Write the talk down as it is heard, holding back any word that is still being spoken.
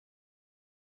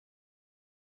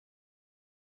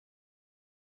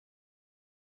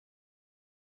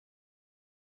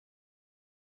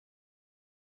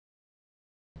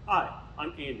Hi,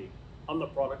 I'm Andy. I'm the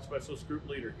Product Specialist Group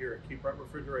Leader here at United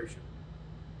Refrigeration.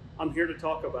 I'm here to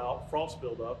talk about frost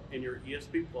buildup in your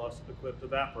ESP Plus equipped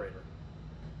evaporator.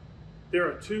 There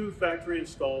are two factory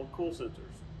installed cool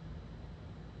sensors.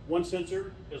 One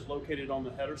sensor is located on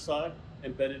the header side,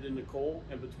 embedded in the coil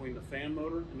and between the fan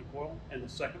motor and the coil, and the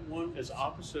second one is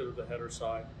opposite of the header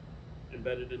side,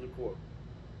 embedded in the coil.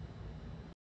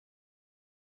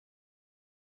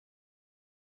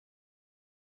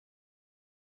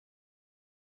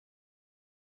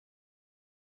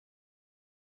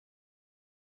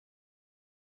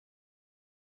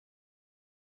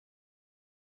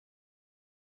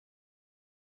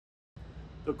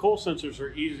 The coil sensors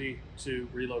are easy to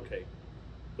relocate.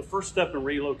 The first step in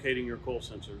relocating your coil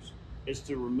sensors is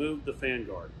to remove the fan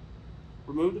guard.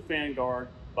 Remove the fan guard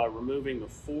by removing the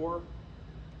 4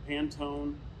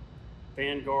 Pantone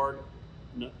fan guard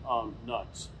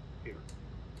nuts here.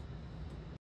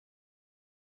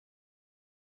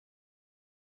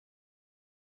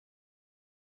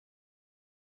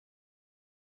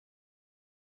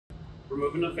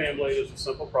 Removing the fan blade is a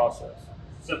simple process.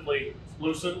 Simply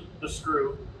loosen the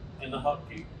screw in the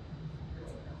hubkey.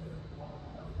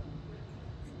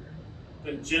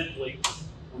 Then gently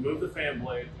remove the fan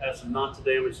blade as not to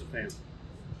damage the fan.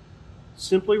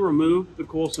 Simply remove the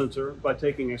coil sensor by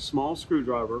taking a small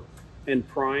screwdriver and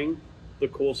prying the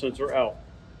coil sensor out.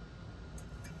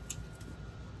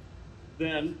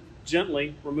 Then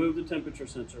gently remove the temperature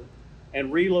sensor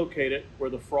and relocate it where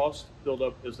the frost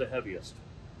buildup is the heaviest.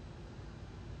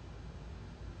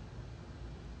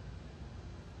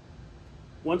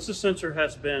 Once the sensor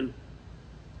has been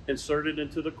inserted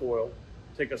into the coil,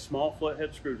 take a small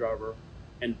flathead screwdriver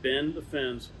and bend the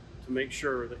fins to make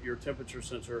sure that your temperature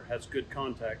sensor has good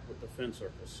contact with the fin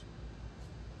surface.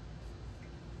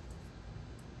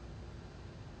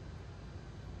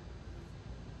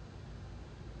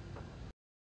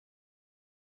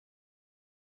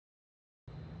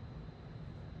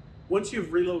 Once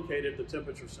you've relocated the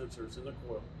temperature sensors in the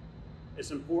coil, it's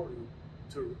important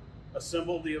to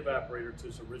assemble the evaporator to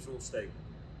its original state.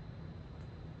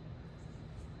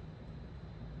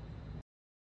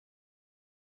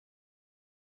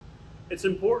 It's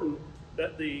important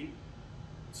that the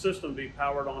system be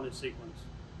powered on in sequence.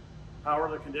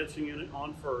 Power the condensing unit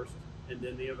on first and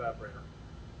then the evaporator.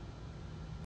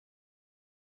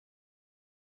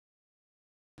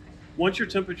 Once your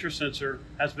temperature sensor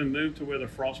has been moved to where the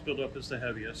frost buildup is the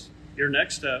heaviest, your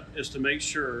next step is to make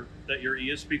sure that your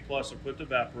ESP Plus equipped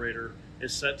evaporator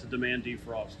is set to demand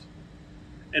defrost.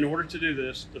 In order to do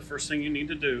this, the first thing you need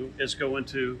to do is go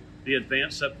into the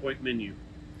Advanced Set Point menu.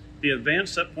 The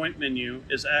Advanced Set Point menu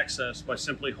is accessed by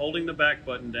simply holding the back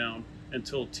button down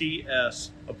until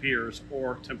TS appears,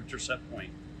 or temperature set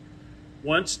point.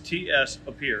 Once TS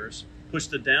appears, push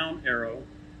the down arrow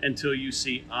until you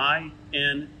see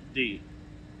IND.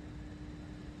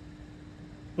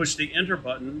 Push the enter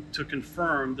button to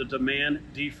confirm the demand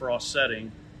defrost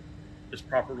setting is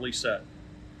properly set.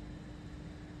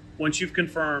 Once you've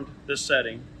confirmed this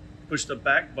setting, push the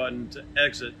back button to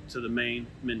exit to the main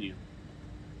menu.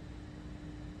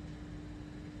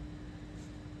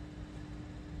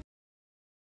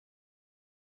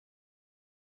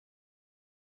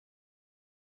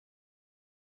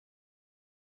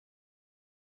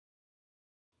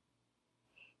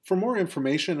 For more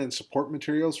information and support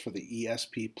materials for the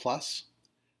ESP Plus,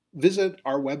 visit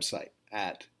our website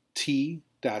at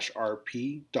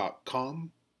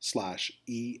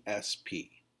t-rp.com/ESP.